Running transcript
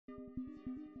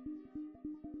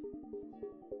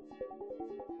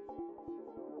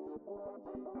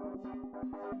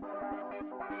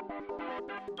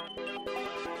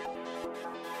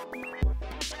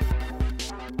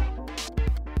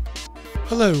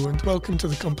Hello and welcome to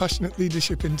the Compassionate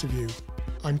Leadership Interview.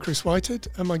 I'm Chris Whitehead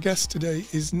and my guest today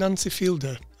is Nancy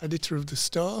Fielder, editor of The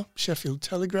Star, Sheffield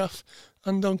Telegraph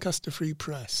and Doncaster Free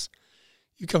Press.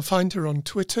 You can find her on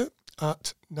Twitter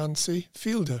at Nancy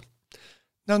Fielder.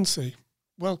 Nancy,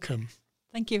 welcome.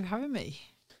 Thank you for having me.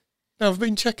 Now, I've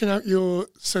been checking out your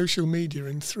social media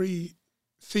and 3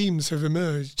 themes have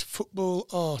emerged: football,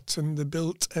 art and the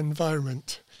built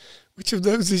environment. Which of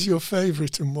those is your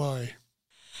favourite and why?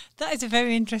 That is a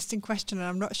very interesting question, and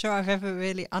I'm not sure I've ever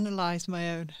really analysed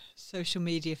my own social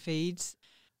media feeds.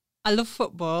 I love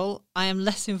football. I am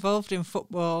less involved in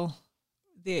football.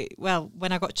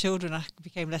 When I got children, I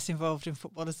became less involved in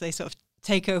football as they sort of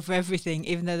take over everything,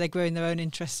 even though they're growing their own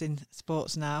interest in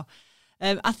sports now.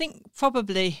 I think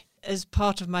probably as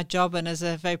part of my job and as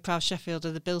a very proud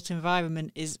Sheffielder, the built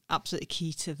environment is absolutely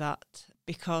key to that,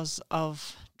 because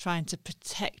of trying to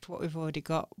protect what we've already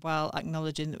got while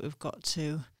acknowledging that we've got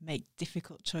to make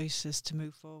difficult choices to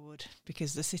move forward,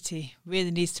 because the city really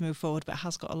needs to move forward but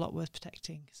has got a lot worth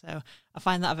protecting. So I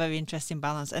find that a very interesting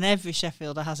balance, and every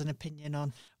Sheffielder has an opinion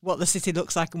on what the city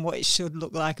looks like and what it should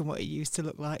look like and what it used to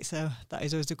look like, so that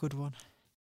is always a good one.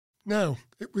 Now,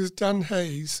 it was Dan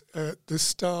Hayes, the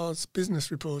Star's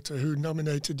business reporter, who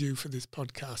nominated you for this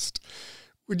podcast.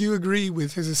 Would you agree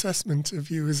with his assessment of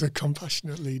you as a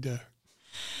compassionate leader?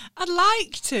 I'd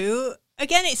like to.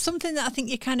 Again, it's something that I think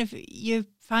you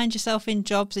find yourself in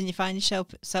jobs and you find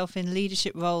yourself in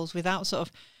leadership roles without sort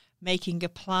of making a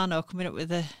plan or coming up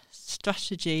with a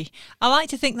strategy. I like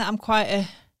to think that I'm quite a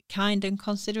kind and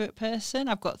considerate person.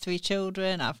 I've got 3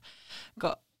 children. I've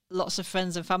got lots of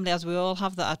friends and family, as we all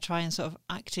have, that I try and sort of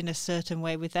act in a certain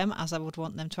way with them as I would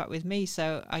want them to act with me.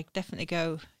 So I definitely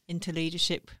go into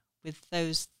leadership with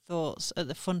those thoughts at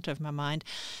the front of my mind.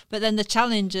 But then the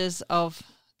challenges of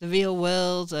the real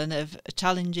world and of a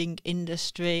challenging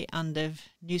industry and of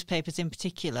newspapers in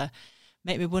particular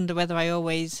make me wonder whether I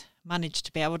always manage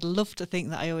to be. I would love to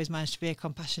think that I always manage to be a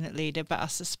compassionate leader, but I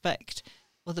suspect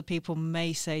other people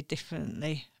may say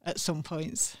differently at some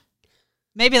points.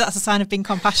 Maybe that's a sign of being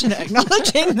compassionate,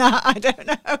 acknowledging that. I don't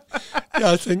know.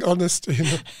 Yeah, I think honesty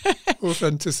and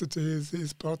authenticity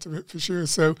is part of it for sure.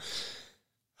 So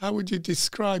how would you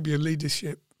describe your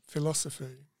leadership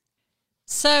philosophy?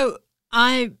 So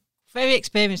I'm very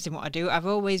experienced in what I do. I've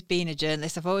always been a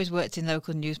journalist. I've always worked in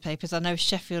local newspapers. I know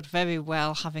Sheffield very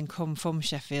well, having come from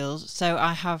Sheffield. So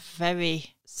I have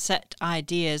very set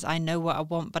ideas. I know what I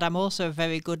want, but I'm also a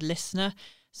very good listener.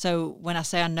 So when I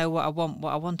say I know what I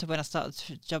wanted when I started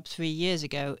the job 3 years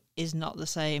ago is not the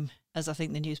same as I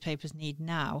think the newspapers need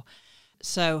now.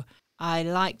 So I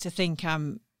like to think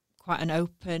I'm quite an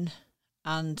open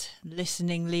and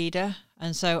listening leader,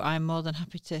 and so I'm more than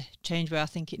happy to change where I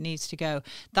think it needs to go.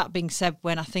 That being said,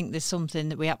 when I think there's something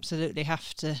that we absolutely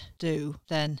have to do,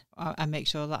 then I make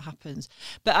sure that happens.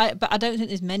 But I don't think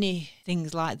there's many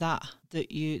things like that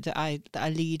I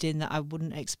lead in that I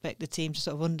wouldn't expect the team to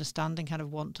sort of understand and kind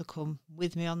of want to come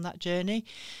with me on that journey,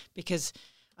 because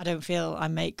I don't feel I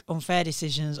make unfair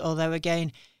decisions. Although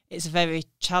again, it's a very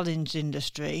challenged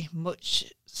industry,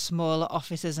 much smaller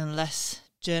offices and less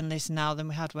journalists now than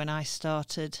we had when I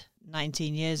started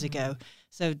 19 years ago.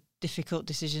 So difficult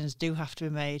decisions do have to be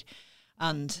made,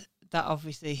 and that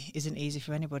obviously isn't easy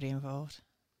for anybody involved.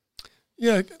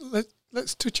 Yeah,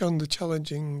 let's touch on the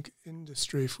challenging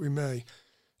industry, if we may.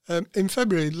 In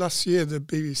February last year, the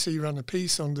BBC ran a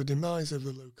piece on the demise of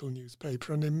the local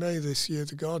newspaper, and in May this year,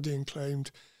 The Guardian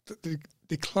claimed that the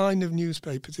decline of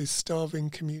newspapers is starving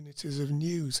communities of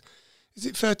news. Is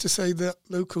it fair to say that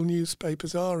local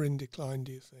newspapers are in decline,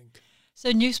 do you think?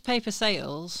 So newspaper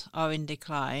sales are in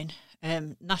decline,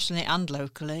 nationally and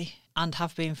locally, and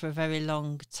have been for a very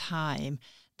long time.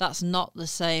 That's not the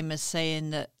same as saying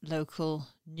that local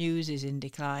news is in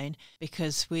decline,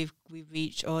 because we've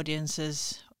reached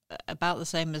audiences about the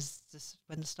same as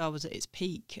when the Star was at its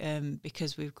peak,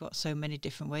 because we've got so many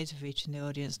different ways of reaching the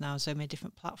audience now, so many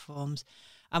different platforms.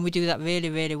 And we do that really,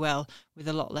 really well with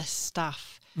a lot less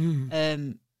staff.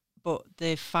 But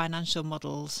the financial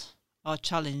models are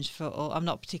challenged for all. I'm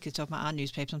not particularly talking about our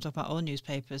newspapers, I'm talking about all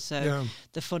newspapers. So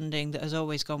the funding that has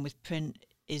always gone with print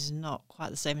is not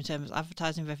quite the same in terms of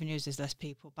advertising revenues. There's less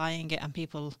people buying it, and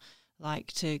people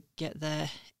like to get their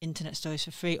internet stories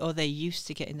for free, or they're used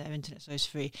to getting their internet stories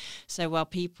free. So while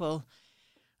people,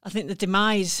 I think the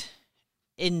demise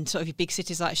in sort of your big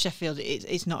cities like Sheffield,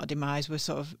 it's not a demise. We're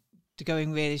sort of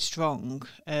going really strong.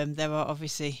 There are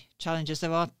obviously challenges.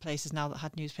 There are places now that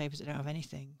had newspapers that don't have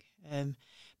anything.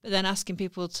 But then asking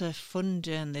people to fund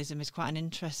journalism is quite an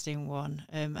interesting one.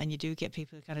 And you do get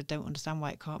people who kind of don't understand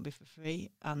why it can't be for free,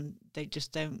 and they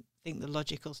just don't think the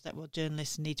logical step, well,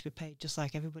 journalists need to be paid just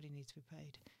like everybody needs to be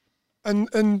paid.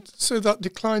 And so that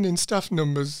decline in staff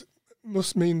numbers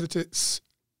must mean that it's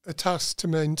a task to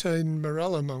maintain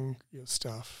morale among your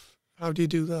staff. How do you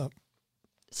do that?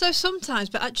 So sometimes,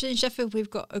 but actually in Sheffield we've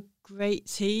got a great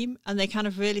team and they kind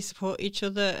of really support each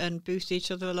other and boost each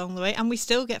other along the way. And we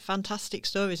still get fantastic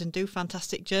stories and do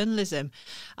fantastic journalism.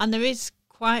 And there is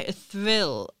quite a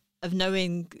thrill of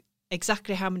knowing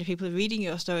exactly how many people are reading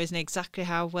your stories and exactly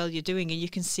how well you're doing. And you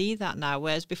can see that now,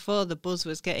 whereas before the buzz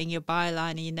was getting your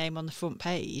byline and your name on the front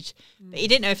page. But you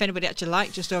didn't know if anybody actually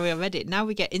liked your story or read it. Now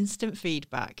we get instant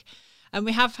feedback. And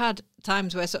we have had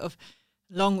times where sort of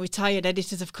long retired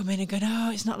editors have come in and gone,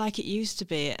 oh, it's not like it used to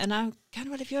be. And I'm kind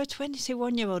of, well, if you're a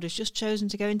 21-year-old who's just chosen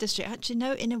to go industry, actually,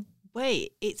 no, in a way,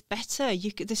 it's better.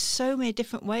 There's so many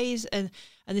different ways and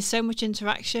there's so much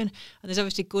interaction. And there's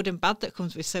obviously good and bad that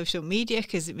comes with social media,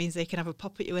 because it means they can have a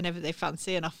pop at you whenever they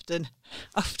fancy, and often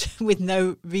with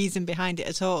no reason behind it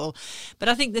at all. But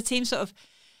I think the team sort of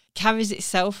carries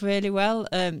itself really well.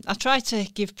 I try to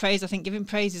give praise. I think giving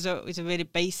praise is always a really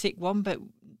basic one, but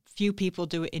few people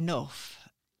do it enough.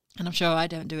 And I'm sure I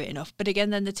don't do it enough. But again,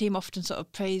 then the team often sort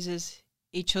of praises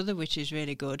each other, which is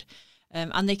really good.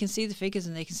 And they can see the figures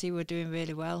and they can see we're doing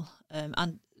really well.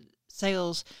 And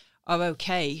sales are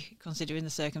okay considering the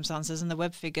circumstances, and the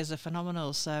web figures are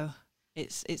phenomenal. So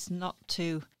it's not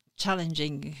too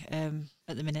challenging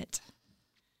at the minute.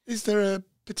 Is there a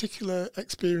particular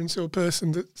experience or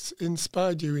person that's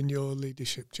inspired you in your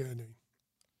leadership journey?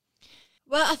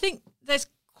 Well, I think there's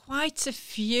quite a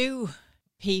few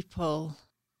people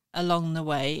along the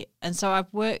way, and so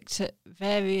I've worked at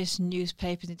various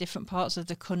newspapers in different parts of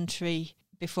the country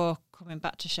before coming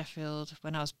back to Sheffield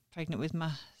when I was pregnant with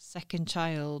my second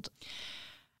child.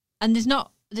 And there's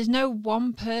no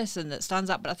one person that stands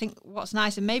out, but I think what's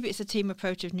nice, and maybe it's a team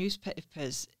approach of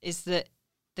newspapers, is that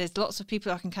there's lots of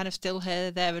people I can kind of still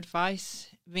hear their advice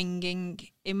ringing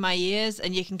in my ears,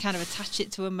 and you can kind of attach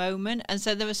it to a moment. And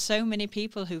so there are so many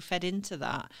people who fed into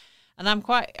that. And I'm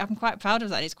quite proud of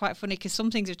that. It's quite funny because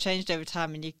some things have changed over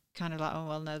time, and you kind of like, oh,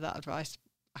 well, no, that advice,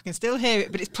 I can still hear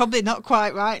it, but it's probably not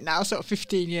quite right now, sort of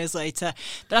 15 years later.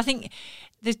 But I think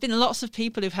there's been lots of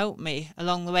people who've helped me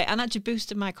along the way and actually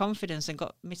boosted my confidence and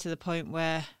got me to the point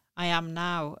where I am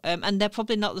now. And they're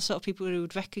probably not the sort of people who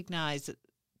would recognise that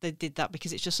they did that,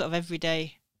 because it's just sort of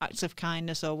everyday acts of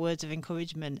kindness or words of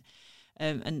encouragement.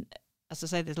 And as I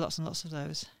say, there's lots and lots of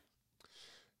those.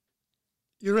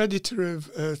 You're editor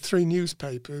of 3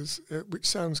 newspapers, which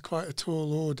sounds quite a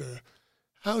tall order.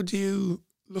 How do you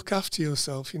look after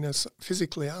yourself,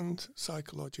 physically and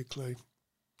psychologically?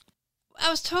 I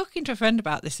was talking to a friend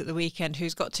about this at the weekend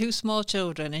who's got 2 small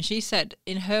children, and she said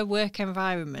in her work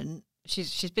environment,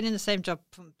 she's been in the same job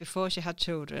from before she had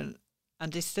children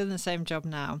and is still in the same job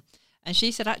now. And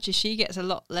she said actually she gets a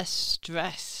lot less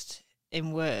stressed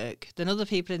in work than other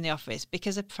people in the office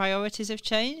because her priorities have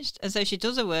changed. And so she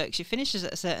does her work, she finishes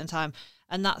at a certain time,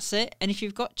 and that's it. And if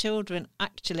you've got children,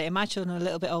 actually, and my children are a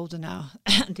little bit older now,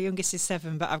 the youngest is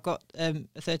 7, but I've got a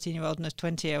 13-year-old and a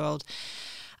 20-year-old.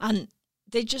 And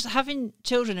they just, having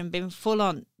children and being full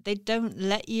on, they don't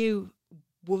let you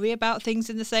worry about things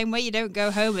in the same way. You don't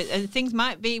go home, and things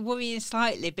might be worrying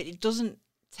slightly, but it doesn't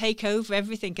take over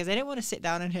everything, because they don't want to sit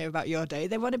down and hear about your day.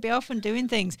 They want to be off and doing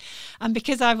things. And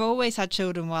because I've always had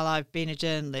children while I've been a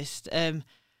journalist, I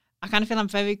kind of feel I'm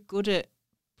very good at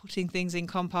putting things in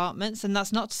compartments. And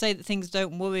that's not to say that things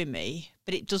don't worry me,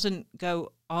 but it doesn't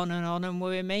go on and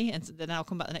worry me. And then I'll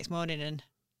come back the next morning and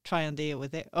try and deal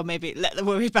with it, or maybe let the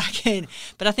worry back in.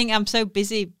 But I think I'm so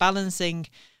busy balancing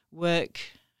work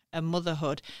and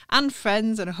motherhood and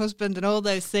friends and a husband and all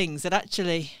those things that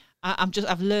actually I think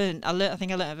I learned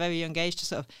at a very young age to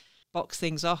sort of box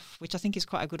things off, which I think is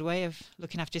quite a good way of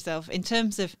looking after yourself. In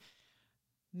terms of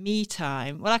me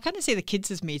time, well, I kind of see the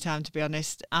kids as me time, to be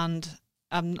honest, and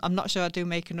I'm not sure I do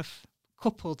make enough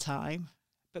couple time,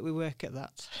 but we work at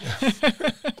that. Yeah.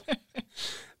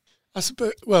 I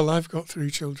suppose, well, I've got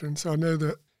 3 children, so I know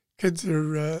that kids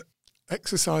are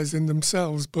exercising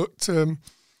themselves, but do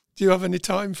you have any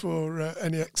time for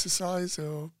any exercise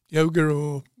or yoga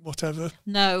or whatever?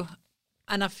 No.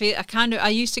 And I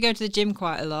used to go to the gym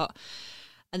quite a lot.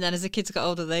 And then as the kids got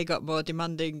older, they got more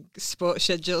demanding sports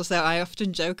schedules. So I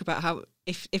often joke about how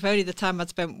if only the time I'd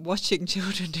spent watching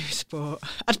children do sport,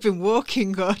 I'd been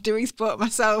walking or doing sport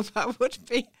myself, I would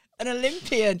be an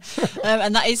Olympian.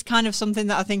 And that is kind of something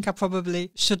that I think I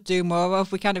probably should do more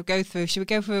of. We kind of go through, should we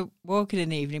go for a walk in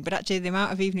an evening? But actually the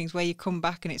amount of evenings where you come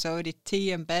back and it's already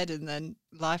tea and bed and then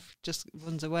life just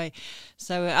runs away.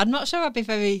 So I'm not sure I'd be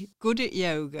very good at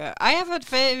yoga. I have had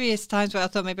various times where I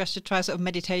thought maybe I should try sort of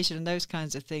meditation and those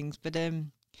kinds of things, but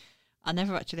I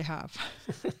never actually have.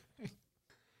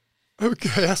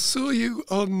 Okay, I saw you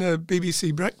on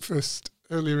BBC Breakfast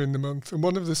earlier in the month, and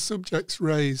one of the subjects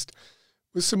raised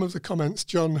was some of the comments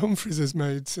John Humphreys has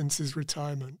made since his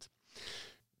retirement.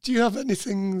 Do you have any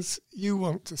things you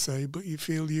want to say but you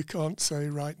feel you can't say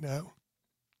right now?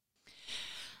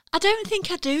 I don't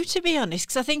think I do, to be honest,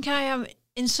 because I think I am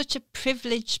in such a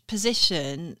privileged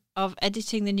position of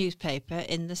editing the newspaper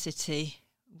in the city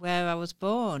where I was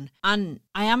born. And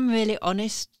I am really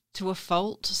honest to a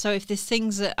fault. So if there's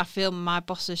things that I feel my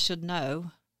bosses should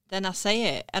know, then I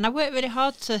say it. And I work really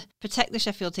hard to protect the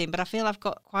Sheffield team, but I feel I've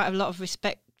got quite a lot of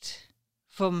respect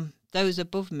from those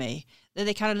above me that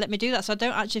they kind of let me do that. So I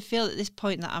don't actually feel at this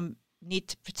point that I need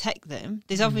to protect them.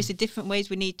 There's obviously different ways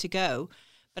we need to go,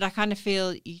 but I kind of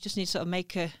feel you just need to sort of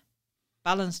make a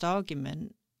balanced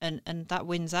argument and that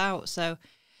wins out. So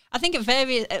I think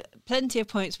at plenty of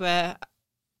points where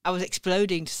I was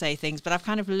exploding to say things, but I've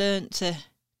kind of learnt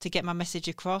to get my message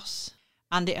across.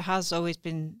 And it has always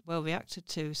been well reacted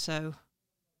to, so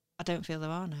I don't feel there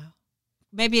are now.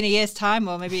 Maybe in a year's time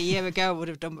or maybe a year ago I would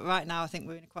have done, but right now I think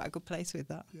we're in quite a good place with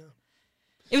that. Yeah.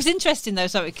 It was interesting though,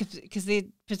 sorry, because the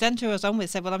presenter I was on with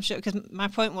said, well, I'm sure, because my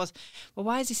point was, well,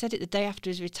 why has he said it the day after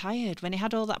he's retired? When he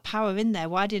had all that power in there,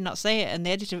 why did he not say it? And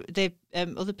the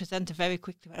other presenter very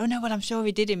quickly went, oh no, well, I'm sure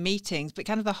he did in meetings. But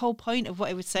kind of the whole point of what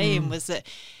he was saying was that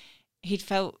he'd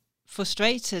felt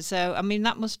frustrated. So, I mean,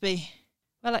 that must be...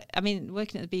 Well, I mean,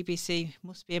 working at the BBC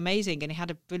must be amazing, and he had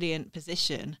a brilliant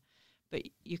position, but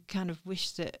you kind of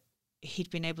wish that he'd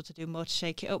been able to do more to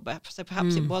shake it up. But so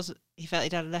perhaps it was, he felt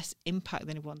he'd had less impact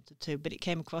than he wanted to, but it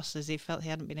came across as he felt he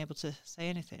hadn't been able to say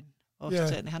anything, or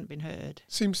certainly hadn't been heard.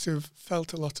 Seems to have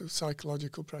felt a lot of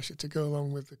psychological pressure to go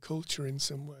along with the culture in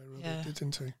some way or other,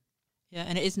 didn't he? Yeah,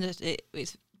 and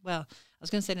it's well, I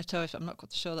was going to say notorious, but I'm not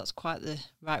quite sure that's quite the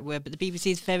right word. But the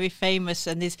BBC is very famous,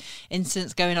 and there's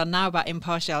incidents going on now about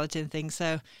impartiality and things.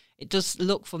 So it does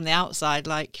look from the outside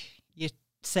like you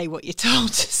say what you're told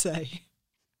to say,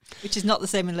 which is not the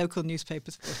same in local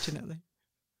newspapers, fortunately.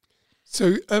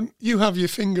 So you have your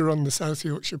finger on the South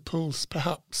Yorkshire pulse,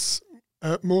 perhaps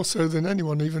more so than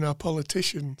anyone, even our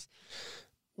politicians.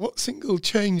 What single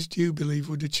change do you believe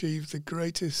would achieve the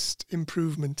greatest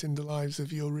improvement in the lives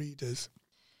of your readers?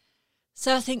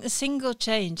 So I think the single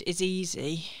change is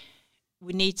easy.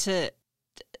 We need to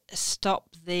stop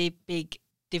the big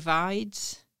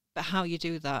divides, but how you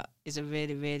do that is a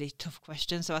really, really tough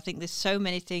question. So I think there's so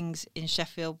many things in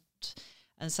Sheffield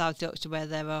and South Yorkshire where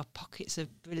there are pockets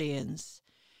of brilliance,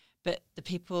 but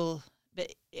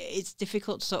it's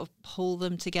difficult to sort of pull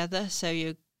them together. So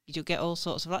you get all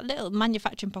sorts of like little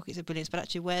manufacturing pockets of brilliance, but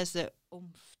actually where's the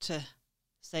oomph to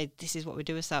say this is what we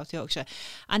do with South Yorkshire?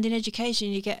 And in education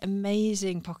you get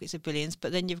amazing pockets of brilliance,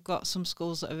 but then you've got some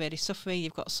schools that are really suffering,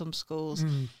 you've got some schools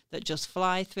that just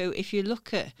fly through. If you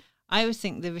look at, I always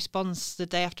think the response the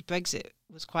day after Brexit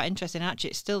was quite interesting.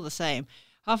 Actually, it's still the same.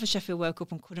 Half of Sheffield woke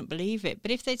up and couldn't believe it.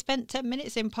 But if they'd spent 10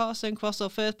 minutes in Parson Cross or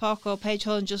Firth Park or Page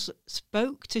Hall and just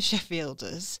spoke to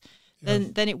Sheffielders,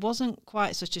 then it wasn't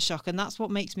quite such a shock. And that's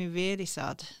what makes me really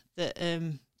sad, that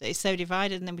it's so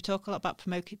divided. And then we talk a lot about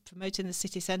promoting the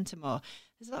city centre more.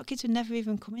 There's a lot of kids who never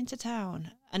even come into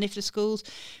town. And if the schools,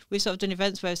 we've sort of done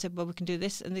events where we said, well, we can do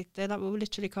this. And they're like, well, we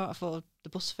literally can't afford the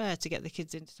bus fare to get the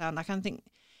kids into town. I kind of think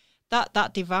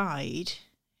that divide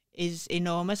is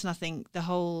enormous. And I think the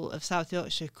whole of South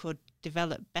Yorkshire could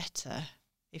develop better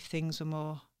if things were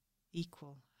more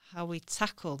equal. How we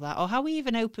tackle that, or how we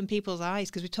even open people's eyes,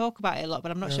 because we talk about it a lot,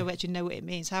 but I'm not sure we actually know what it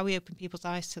means. How we open people's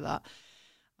eyes to that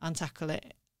and tackle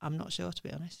it, I'm not sure, to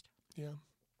be honest. Yeah.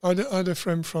 I had a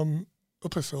friend from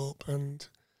Upperthorpe, and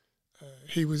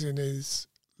he was in his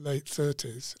late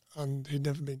 30s, and he'd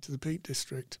never been to the Peak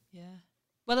District. Yeah.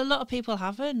 Well, a lot of people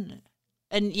haven't.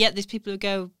 And yet there's people who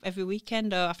go every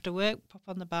weekend or after work, pop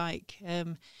on the bike.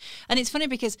 And it's funny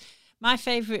because my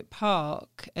favourite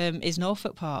park is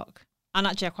Norfolk Park. And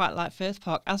actually I quite like Firth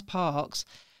Park as parks.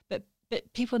 But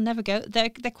people never go. They're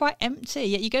quite empty.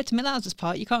 Yet you go to Millhouses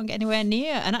Park, you can't get anywhere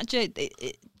near. And actually, do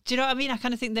you know what I mean? I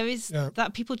kind of think there is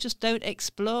that people just don't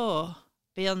explore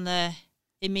beyond their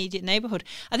immediate neighbourhood.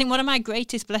 I think one of my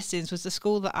greatest blessings was the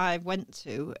school that I went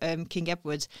to, King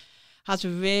Edward's, has a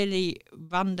really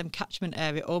random catchment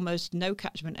area, almost no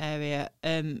catchment area.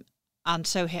 And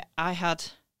so I had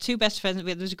two best friends.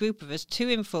 There was a group of us, two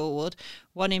in Fulwood,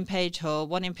 one in Page Hall,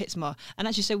 one in Pittsmore. And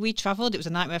actually, so we travelled. It was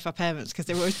a nightmare for our parents because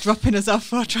they were always dropping us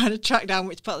off or trying to track down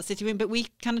which part of the city we're in. But we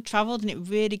kind of travelled, and it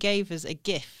really gave us a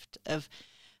gift of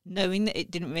knowing that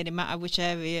it didn't really matter which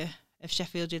area of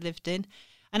Sheffield you lived in.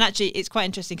 And actually, it's quite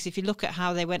interesting because if you look at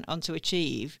how they went on to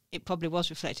achieve, it probably was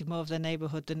reflected more of their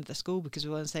neighbourhood than the school because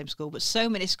we were in the same school. But so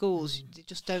many schools they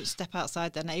just don't step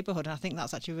outside their neighbourhood. And I think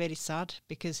that's actually really sad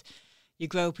because you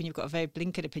grow up and you've got a very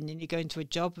blinkered opinion. You go into a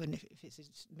job, and if it's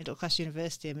a middle-class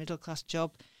university, a middle-class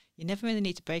job, you never really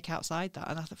need to break outside that.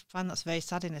 And I find that's very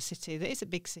sad in a city. That is a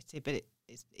big city, but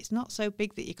it's not so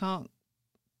big that you can't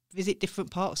visit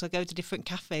different parks or go to different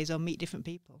cafes or meet different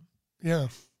people. Yeah,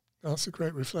 that's a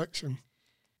great reflection.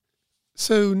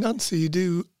 So, Nancy, you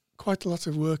do quite a lot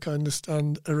of work, I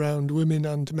understand, around women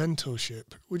and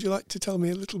mentorship. Would you like to tell me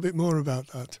a little bit more about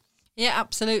that? Yeah,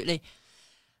 absolutely.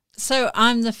 So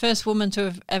I'm the first woman to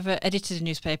have ever edited a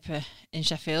newspaper in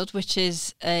Sheffield, which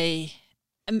is an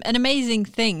amazing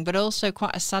thing, but also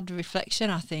quite a sad reflection,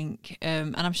 I think.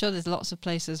 And I'm sure there's lots of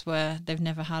places where they've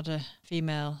never had a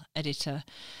female editor.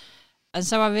 And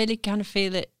so I really kind of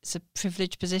feel it's a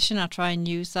privileged position. I try and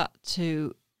use that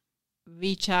to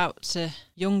reach out to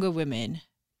younger women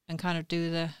and kind of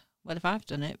do well, if I've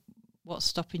done it, what's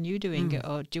stopping you doing it,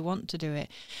 or do you want to do it?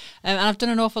 And I've done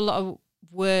an awful lot of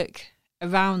work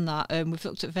around that. We've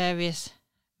looked at various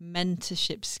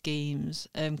mentorship schemes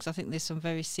because I think there's some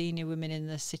very senior women in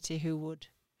the city who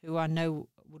I know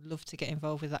would love to get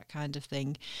involved with that kind of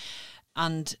thing.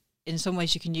 And in some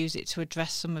ways you can use it to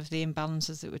address some of the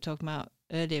imbalances that we were talking about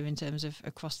earlier in terms of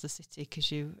across the city,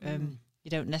 because you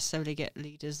don't necessarily get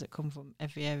leaders that come from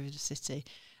every area of the city.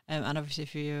 And obviously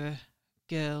if you're a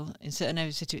girl in certain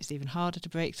areas of the city, it's even harder to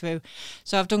break through.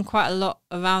 So I've done quite a lot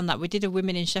around that. We did a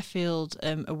Women in Sheffield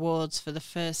awards for the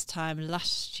first time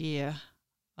this year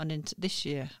on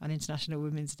International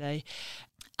Women's Day.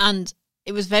 And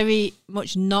it was very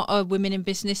much not a women in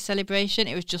business celebration.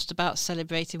 It was just about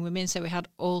celebrating women. So we had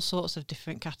all sorts of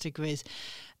different categories.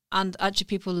 And actually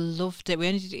people loved it. We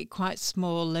only did it quite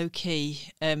small,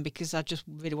 low-key, because I just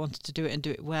really wanted to do it and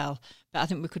do it well. But I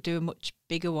think we could do a much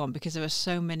bigger one because there are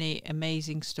so many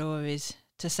amazing stories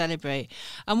to celebrate.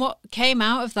 And what came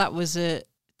out of that was a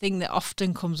thing that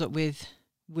often comes up with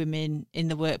women in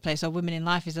the workplace or women in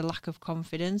life is a lack of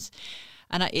confidence.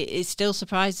 And it still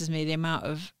surprises me the amount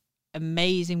of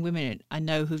amazing women I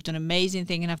know who've done amazing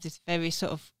things and have this very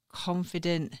sort of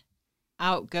confident,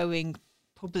 outgoing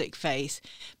public face,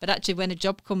 but actually when a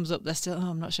job comes up they're still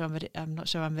I'm not sure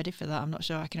I'm ready for that, I'm not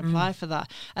sure I can apply for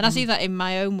that. And I see that in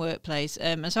my own workplace,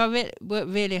 and so I work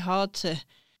really hard to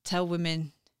tell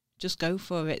women just go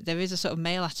for it. There is a sort of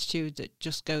male attitude that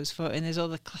just goes for it, and there's all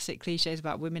the classic cliches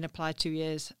about women apply 2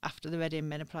 years after they're ready and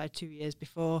men apply 2 years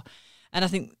before. And I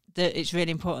think that it's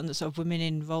really important that sort of women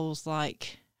in roles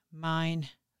like mine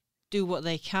do what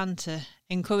they can to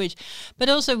encourage. But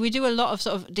also we do a lot of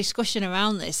sort of discussion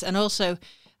around this, and also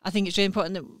I think it's really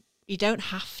important that you don't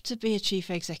have to be a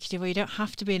chief executive or you don't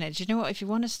have to be an editor. You know what, if you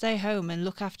want to stay home and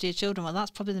look after your children, well,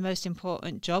 that's probably the most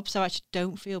important job. So I actually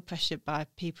don't feel pressured by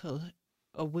people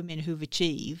or women who've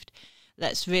achieved.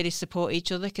 Let's really support each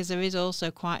other, because there is also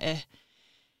you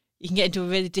can get into a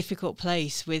really difficult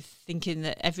place with thinking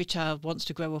that every child wants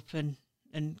to grow up and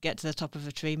get to the top of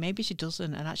a tree. Maybe she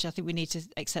doesn't. And actually I think we need to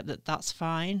accept that that's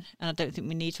fine. And I don't think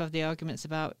we need to have the arguments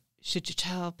about should your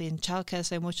child be in childcare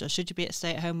so much or should you be a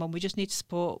stay-at-home mum. We just need to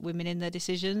support women in their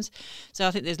decisions. So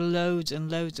I think there's loads and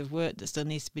loads of work that still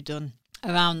needs to be done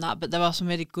around that. But there are some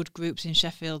really good groups in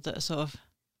Sheffield that are sort of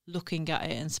looking at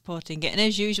it and supporting it. And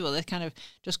as usual, they're kind of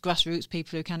just grassroots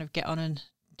people who kind of get on and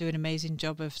do an amazing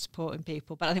job of supporting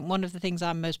people. But I think one of the things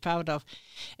I'm most proud of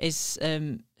is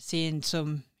seeing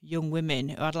some young women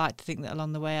who I'd like to think that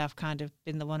along the way I've kind of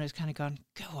been the one who's kind of gone,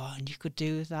 go on, you could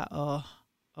do that, or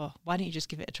why don't you just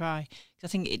give it a try? Because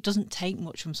I think it doesn't take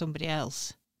much from somebody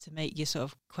else to make you sort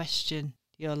of question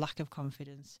your lack of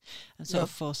confidence and sort of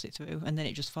force it through, and then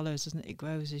it just follows, doesn't it? It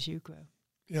grows as you grow.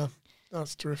 Yeah,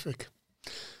 that's terrific.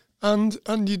 And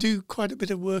you do quite a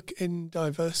bit of work in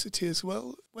diversity as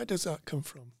well. Where does that come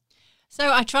from?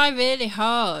 So I try really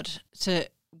hard to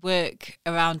work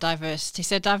around diversity.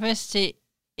 So diversity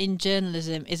in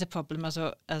journalism is a problem,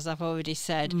 as I've already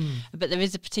said, but there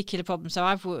is a particular problem. So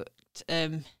I've worked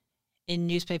in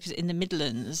newspapers in the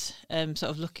Midlands, sort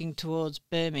of looking towards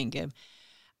Birmingham,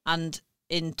 and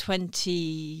in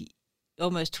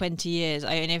almost 20 years,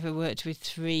 I only ever worked with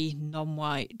 3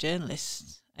 non-white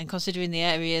journalists. And considering the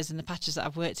areas and the patches that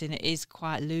I've worked in, it is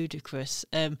quite ludicrous.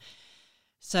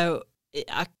 So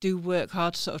I do work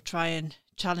hard to sort of try and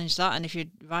challenge that. And if you're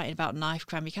writing about knife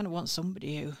crime, you kind of want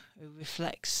somebody who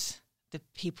reflects the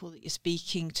people that you're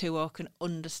speaking to or can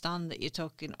understand that you're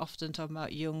often talking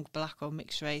about young black or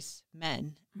mixed race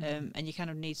men, and you kind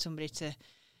of need somebody to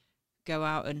go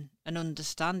out and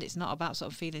understand. It's not about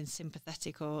sort of feeling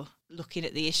sympathetic or looking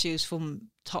at the issues from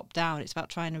top down. It's about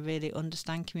trying to really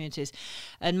understand communities.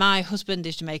 And my husband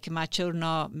is Jamaican, my children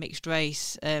are mixed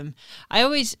race. I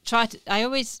always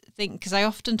think, because I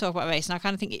often talk about race, and I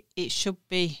kind of think it should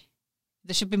be,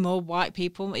 there should be more white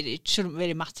people. It shouldn't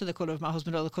really matter the colour of my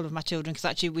husband or the colour of my children, because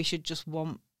actually we should just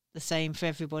want the same for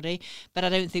everybody. But I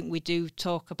don't think we do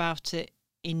talk about it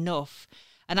enough.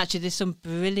 And actually there's some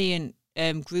brilliant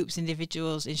groups,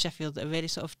 individuals in Sheffield that are really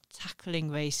sort of tackling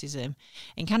racism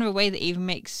in kind of a way that even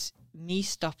makes me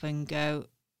stop and go,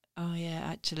 oh yeah,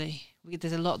 actually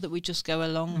there's a lot that we just go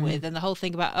along with. And the whole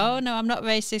thing about, oh no, I'm not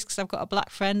racist because I've got a black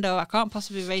friend, or I can't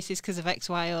possibly be racist because of X,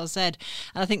 Y or Z. And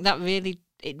I think that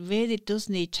it really does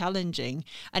need challenging,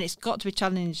 and it's got to be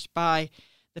challenged by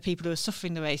the people who are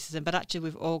suffering the racism, but actually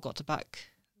we've all got to back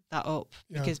that up,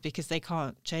 because they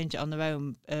can't change it on their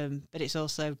own. But it's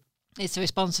the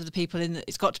response of the people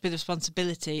it's got to be the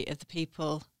responsibility of the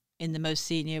people in the most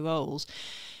senior roles,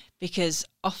 because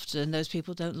often those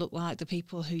people don't look like the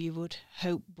people who you would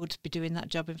hope would be doing that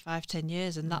job in 5-10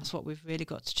 years, and that's what we've really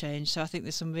got to change. So I think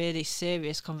there's some really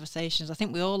serious conversations. I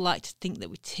think we all like to think that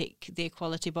we tick the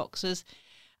equality boxes,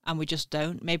 and we just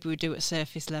don't. Maybe we do at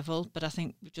surface level, but I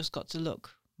think we've just got to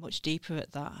look much deeper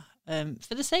at that.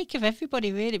 For the sake of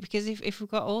everybody, really, because if we've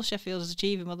got all Sheffielders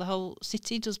achieving, well, the whole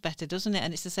city does better, doesn't it?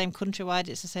 And it's the same countrywide,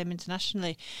 it's the same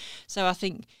internationally. So I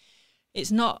think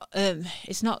it's not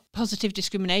positive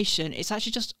discrimination. It's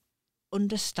actually just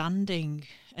understanding,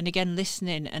 and again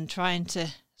listening, and trying to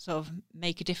sort of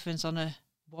make a difference on a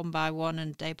one by one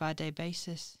and day by day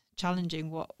basis,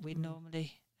 challenging what we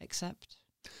normally accept.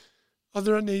 Are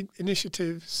there any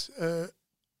initiatives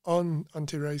on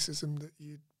anti-racism that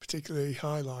you'd particularly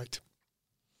highlight?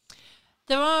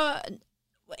 There are.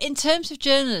 In terms of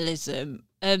journalism,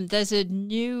 there's a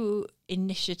new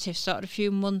initiative started a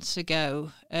few months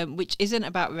ago, which isn't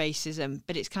about racism,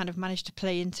 but it's kind of managed to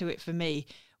play into it for me,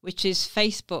 which is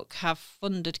Facebook have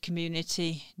funded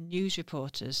community news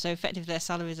reporters. So effectively their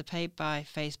salaries are paid by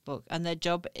Facebook, and their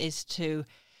job is to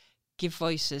give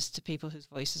voices to people whose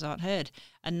voices aren't heard.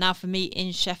 And now for me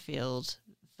in Sheffield,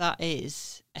 that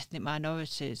is ethnic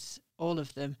minorities, all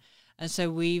of them. And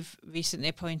so we've recently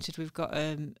appointed, we've got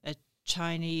a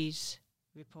Chinese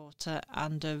reporter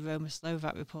and a Roma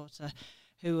Slovak reporter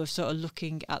who are sort of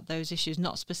looking at those issues,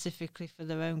 not specifically for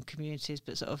their own communities,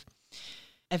 but sort of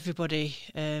everybody,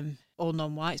 all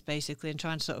non-whites basically, and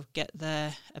trying to sort of get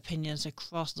their opinions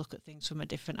across, look at things from a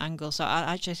different angle. So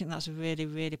I actually think that's a really,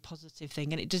 really positive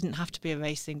thing. And it doesn't have to be a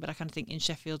race thing, but I kind of think in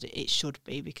Sheffield it should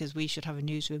be, because we should have a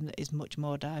newsroom that is much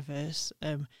more diverse.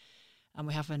 And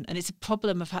we haven't. And it's a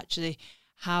problem of actually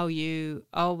are we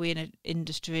in an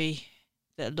industry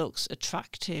that looks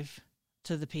attractive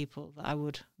to the people that I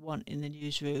would want in the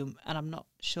newsroom? And I'm not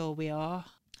sure we are.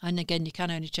 And again, you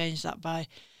can only change that by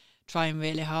trying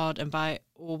really hard and by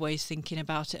always thinking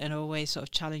about it and always sort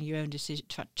of challenging your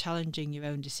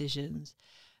own decisions.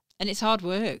 And it's hard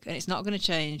work, and it's not going to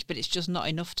change, but it's just not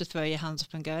enough to throw your hands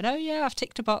up and go, oh yeah, I've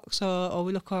ticked a box, or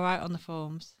we look all right on the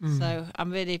forms. So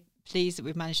I'm really pleased that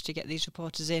we've managed to get these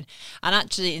reporters in. And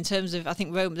actually, in terms of, I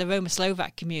think the Roma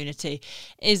Slovak community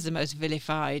is the most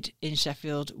vilified in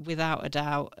Sheffield, without a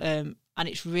doubt. And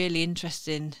it's really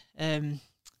interesting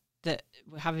that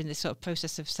we're having this sort of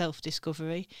process of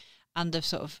self-discovery and of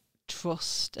sort of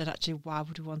trust. And actually, why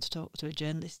would we want to talk to a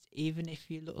journalist, even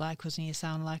if you look like us and you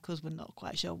sound like us? We're not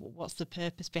quite sure what's the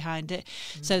purpose behind it.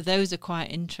 So those are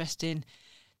quite interesting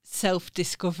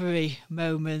self-discovery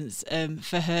moments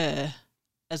for her,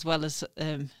 as well as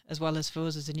for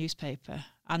us as a newspaper.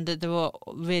 And there were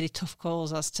really tough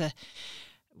calls as to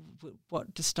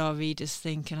what the Star readers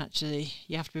think, and actually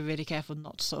you have to be really careful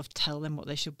not to sort of tell them what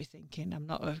they should be thinking.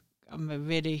 I'm a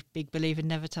really big believer,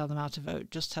 never tell them how to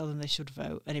vote, just tell them they should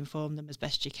vote and inform them as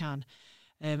best you can.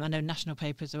 I know national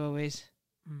papers are always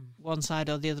one side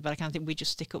or the other, but I kind of think we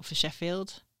just stick up for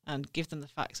Sheffield and give them the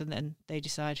facts, and then they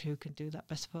decide who can do that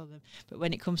best for them. But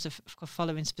when it comes to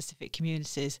following specific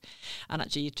communities, and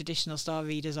actually your traditional Star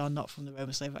readers are not from the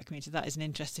Roma Slovak community, that is an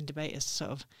interesting debate as to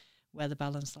sort of where the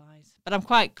balance lies. But I'm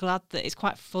quite glad that it's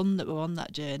quite fun that we're on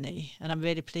that journey, and I'm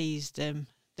really pleased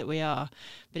that we are.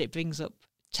 But it brings up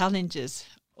challenges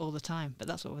all the time, but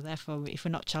that's what we're there for. If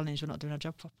we're not challenged, we're not doing our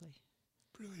job properly.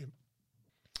 Brilliant.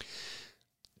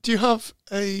 Do you have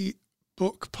a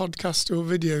book, podcast or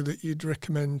video that you'd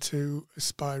recommend to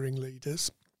aspiring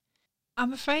leaders?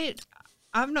 I'm afraid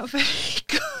I'm not very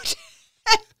good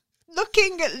at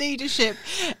looking at leadership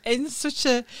in such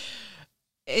a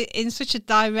in such a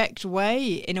direct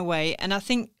way, in a way. And I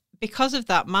think because of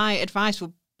that, my advice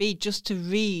would be just to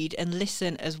read and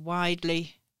listen as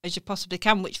widely as you possibly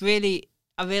can, which really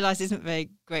I realise isn't very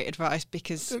great advice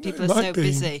because people are so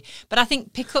busy. But I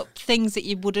think pick up things that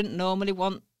you wouldn't normally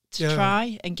want to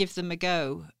try and give them a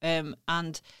go. And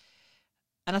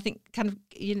I think kind of,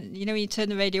 you know, when you turn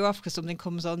the radio off because something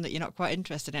comes on that you're not quite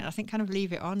interested in, I think kind of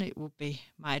leave it on, it would be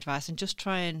my advice, and just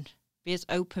try and be as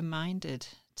open-minded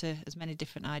to as many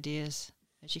different ideas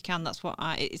as you can. That's what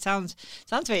it sounds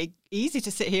very easy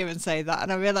to sit here and say that,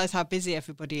 and I realise how busy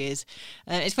everybody is.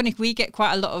 It's funny, we get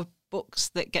quite a lot of books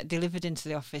that get delivered into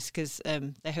the office because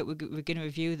they hope we're going to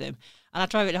review them, and I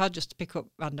try really hard just to pick up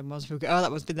random ones. People go, oh,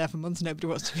 that one's been there for months, nobody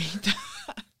wants to read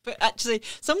that. But actually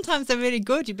sometimes they're really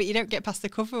good, but you don't get past the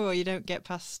cover or you don't get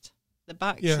past the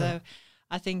back. So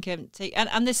I think and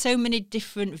there's so many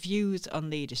different views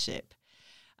on leadership,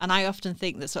 and I often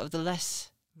think that sort of the less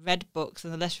read books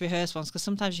and the less rehearsed ones, because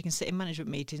sometimes you can sit in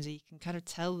management meetings and you can kind of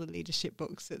tell the leadership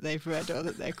books that they've read or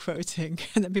that they're quoting,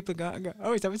 and then people go out and go,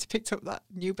 oh, he's obviously picked up that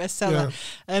new bestseller.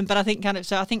 But I think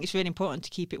I think it's really important to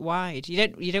keep it wide.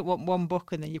 You don't want one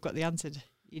book and then you've got the answer.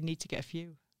 You need to get a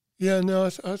few.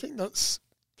 I think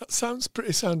that sounds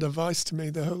pretty sound advice to me,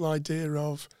 the whole idea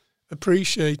of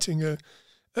appreciating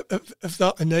of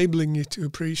that enabling you to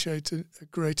appreciate a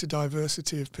greater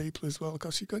diversity of people as well,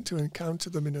 because you're going to encounter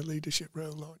them in a leadership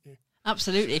role, aren't you?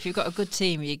 Absolutely. If you've got a good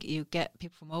team, you get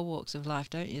people from all walks of life,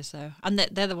 don't you? So, and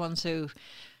they're the ones who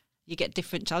you get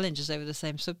different challenges over the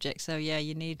same subject. So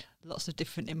you need lots of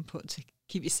different input to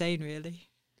keep you sane, really.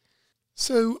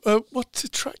 So what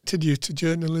attracted you to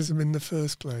journalism in the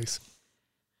first place?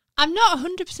 I'm not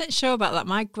 100% sure about that.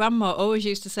 My grandma always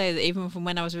used to say that even from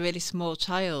when I was a really small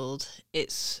child,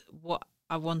 it's what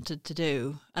I wanted to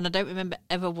do. And I don't remember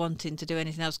ever wanting to do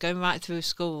anything else. Going right through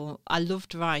school, I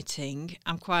loved writing.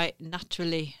 I'm quite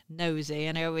naturally nosy.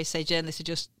 And I always say journalists are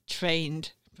just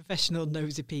trained, professional,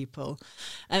 nosy people.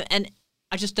 And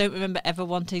I just don't remember ever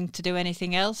wanting to do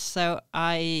anything else. So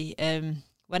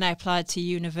when I applied to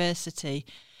university,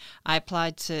 I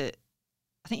applied to,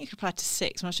 I think you could apply to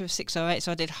 6, I'm not sure if 6 or 8,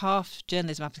 so I did half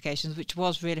journalism applications, which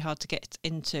was really hard to get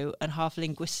into, and half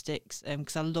linguistics,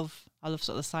 because I love sort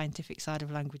of the scientific side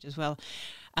of language as well.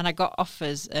 And I got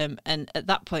offers, and at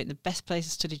that point the best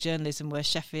places to study journalism were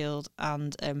Sheffield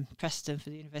and Preston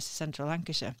for the University of Central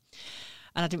Lancashire.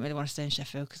 And I didn't really want to stay in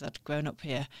Sheffield because I'd grown up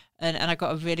here. And I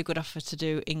got a really good offer to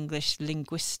do English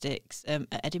linguistics at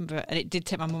Edinburgh, and it did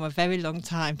take my mum a very long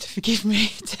time to forgive me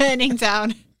turning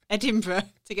down Edinburgh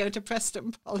to go to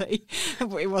Preston Poly.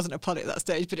 Well, it wasn't a poly at that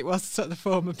stage, but it was sort of the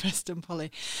former Preston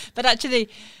Poly. But actually,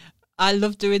 I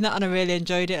loved doing that and I really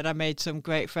enjoyed it, and I made some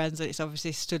great friends, and it's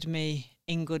obviously stood me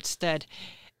in good stead.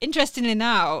 Interestingly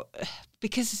now,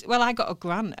 because, well, I got a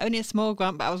grant, only a small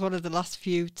grant, but I was one of the last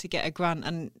few to get a grant,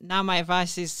 and now my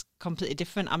advice is completely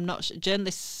different. I'm not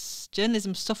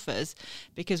journalism suffers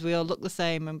because we all look the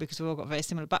same and because we've all got very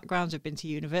similar backgrounds. We've been to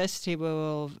university,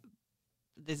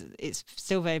 it's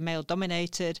still very male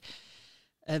dominated,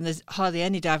 and there's hardly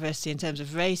any diversity in terms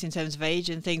of race, in terms of age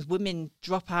and things. Women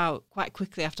drop out quite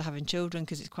quickly after having children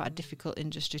because it's quite a difficult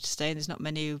industry to stay in. There's not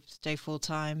many who stay full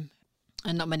time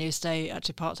and not many who stay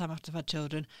actually part time after they've had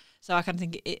children. So I kind of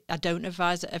think I don't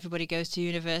advise that everybody goes to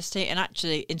university. And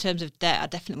actually, in terms of debt, I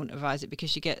definitely wouldn't advise it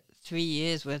because you get 3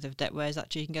 years worth of debt, whereas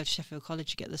actually you can go to Sheffield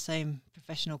College, you get the same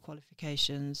professional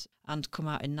qualifications and come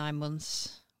out in 9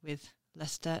 months with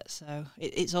less debt. So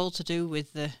it's all to do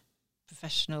with the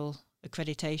professional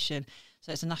accreditation.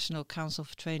 So it's a National Council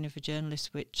for Training for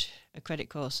Journalists which accredit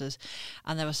courses,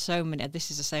 and there are so many,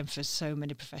 this is the same for so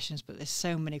many professions, but there's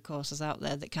so many courses out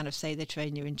there that kind of say they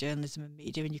train you in journalism and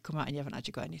media, and you come out and you haven't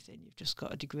actually got anything. You've just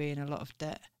got a degree and a lot of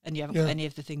debt, and you haven't got any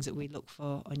of the things that we look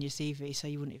for on your CV, so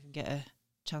you wouldn't even get a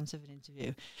chance of an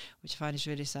interview, which I find is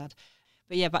really sad.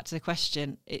 But yeah, back to the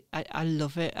question, I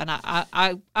love it, and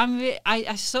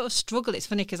I sort of struggle. It's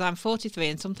funny because I'm 43,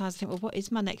 and sometimes I think, well, what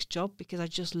is my next job? Because I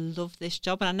just love this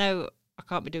job, and I know I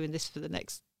can't be doing this for the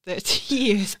next 30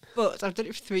 years, but I've done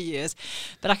it for 3 years.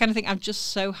 But I kind of think I'm just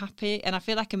so happy, and I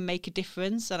feel I can make a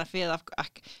difference, and I feel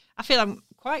I'm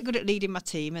quite good at leading my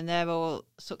team, and they're all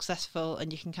successful,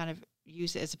 and you can kind of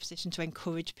use it as a position to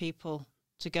encourage people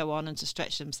to go on and to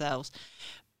stretch themselves.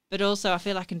 But also, I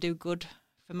feel I can do good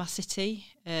for my city,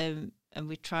 and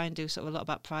we try and do sort of a lot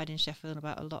about pride in Sheffield and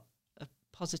about a lot of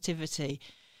positivity,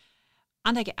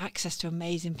 and I get access to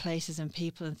amazing places and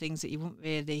people and things that you wouldn't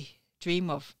really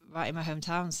dream of right in my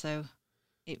hometown. So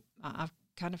I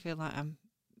kind of feel like I'm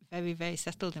very, very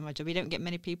settled in my job. You don't get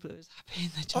many people who's happy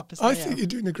in their job. I think you're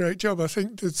doing a great job. I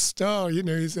think the Star,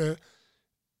 is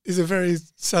is a very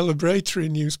celebratory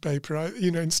newspaper,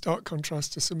 in stark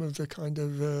contrast to some of the kind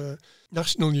of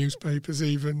national newspapers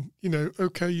even.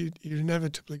 Okay, you're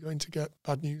inevitably going to get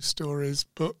bad news stories,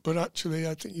 but actually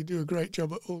I think you do a great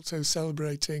job at also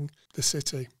celebrating the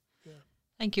city. Yeah.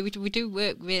 Thank you. We do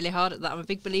work really hard at that. I'm a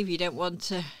big believer you don't want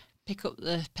to pick up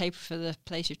the paper for the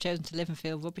place you've chosen to live and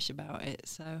feel rubbish about it.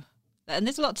 So, and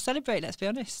there's a lot to celebrate, let's be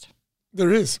honest.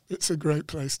 There is. It's a great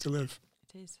place to live.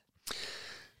 It is.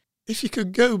 If you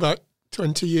could go back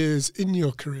 20 years in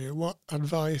your career, what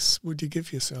advice would you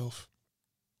give yourself?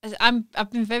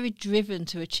 I've been very driven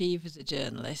to achieve as a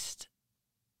journalist,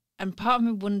 and part of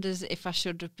me wonders if I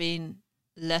should have been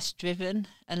less driven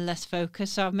and less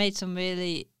focused. So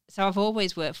I've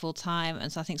always worked full time,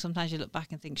 and so I think sometimes you look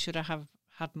back and think, should I have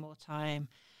had more time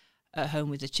at home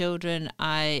with the children?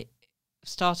 I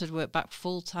started work back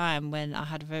full time when I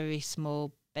had a very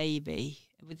small baby.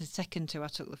 With the second two, I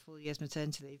took the full year's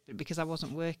maternity leave, but because I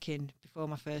wasn't working before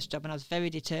my first job, and I was very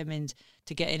determined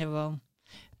to get in a role.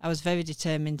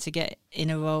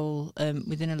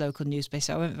 Within a local newspaper,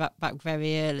 so I went back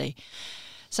very early.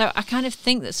 So I kind of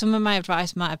think that some of my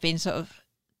advice might have been sort of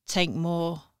take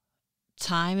more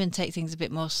time and take things a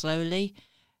bit more slowly.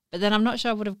 But then I'm not sure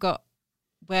I would have got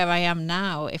where I am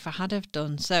now if I had have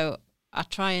done. So I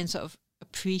try and sort of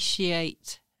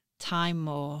appreciate time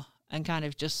more and kind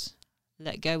of just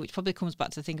let go, which probably comes back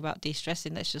to the thing about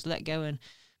de-stressing. Let's just let go and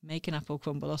make an apple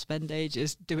crumble or spend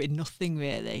ages doing nothing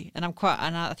really. And I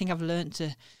think I've learned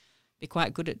to be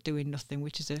quite good at doing nothing,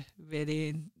 which is a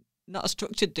really not a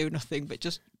structured do nothing, but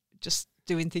just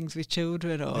doing things with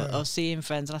children or seeing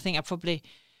friends. And I think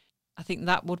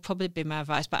that would probably be my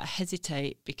advice, but I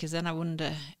hesitate because then I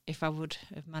wonder if I would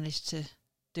have managed to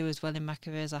do as well in my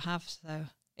career as I have. So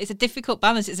it's a difficult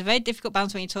balance. It's a very difficult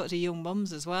balance when you talk to young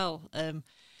mums as well.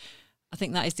 I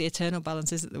think that is the eternal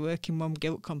balance, isn't it? The working mum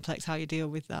guilt complex, how you deal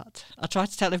with that. I try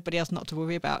to tell everybody else not to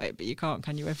worry about it, but you can't,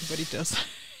 can you? Everybody does.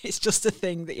 It's just a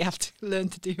thing that you have to learn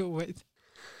to deal with.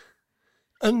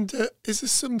 And is there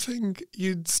something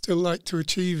you'd still like to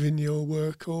achieve in your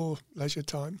work or leisure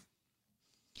time?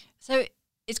 So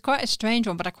it's quite a strange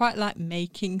one, but I quite like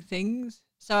making things.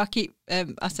 So I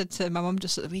said to my mum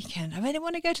just at the weekend, I really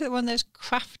want to go to one of those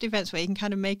craft events where you can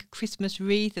kind of make a Christmas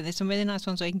wreath, and there's some really nice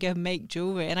ones where you can go and make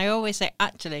jewellery. And I always say,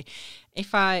 actually,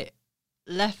 if I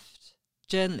left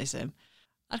journalism,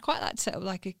 I'd quite like to set up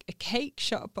like a cake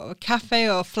shop or a cafe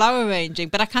or flower arranging.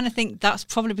 But I kind of think that's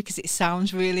probably because it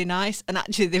sounds really nice. And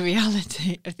actually the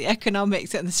reality of the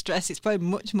economics and the stress, it's probably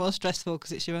much more stressful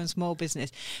because it's your own small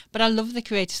business. But I love the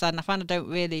creative side, and I find I do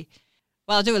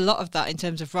a lot of that in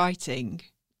terms of writing,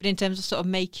 but in terms of sort of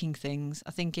making things,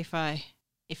 I think if I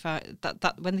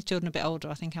when the children are a bit older,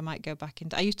 I think I might go back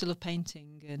into. I used to love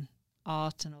painting and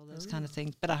art and all those kind of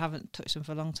things, but I haven't touched them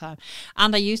for a long time.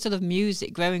 And I used to love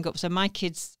music growing up. So my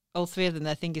kids, all three of them,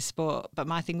 their thing is sport, but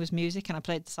my thing was music, and I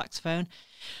played the saxophone.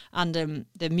 And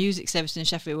the music service in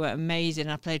Sheffield were amazing.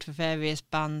 I played for various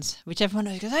bands, which everyone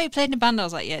knows goes, "Oh, you played in a band?" I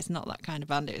was like, "Yeah, it's not that kind of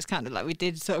band. It was kind of like we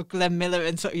did sort of Glenn Miller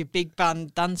and sort of your big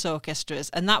band dance orchestras."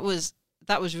 And that was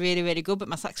really, really good. But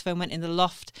my saxophone went in the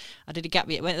loft. I did a gap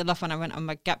year. It went in the loft when I went on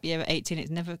my gap year at 18.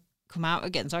 It's never come out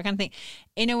again. So I kind of think,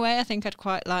 in a way, I think I'd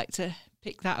quite like to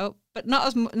pick that up, but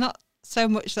not so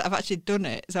much that I've actually done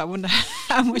it. So I wonder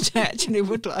how much I actually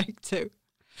would like to.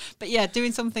 But yeah,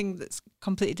 doing something that's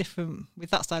completely different with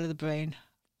that side of the brain,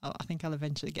 I think I'll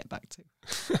eventually get back to.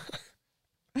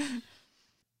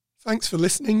 Thanks for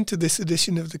listening to this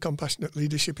edition of the Compassionate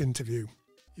Leadership Interview.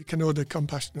 You can order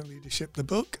Compassionate Leadership, the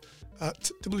book,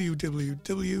 at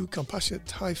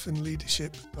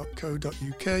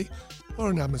www.compassionate-leadership.co.uk or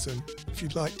on Amazon. If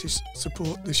you'd like to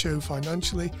support the show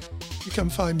financially, you can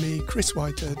find me, Chris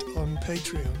Whitehead, on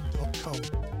patreon.com.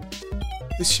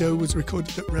 This show was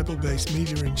recorded at Rebel Base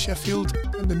Media in Sheffield,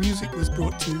 and the music was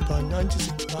brought to you by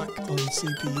 96 Back on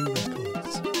CPU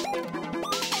Records.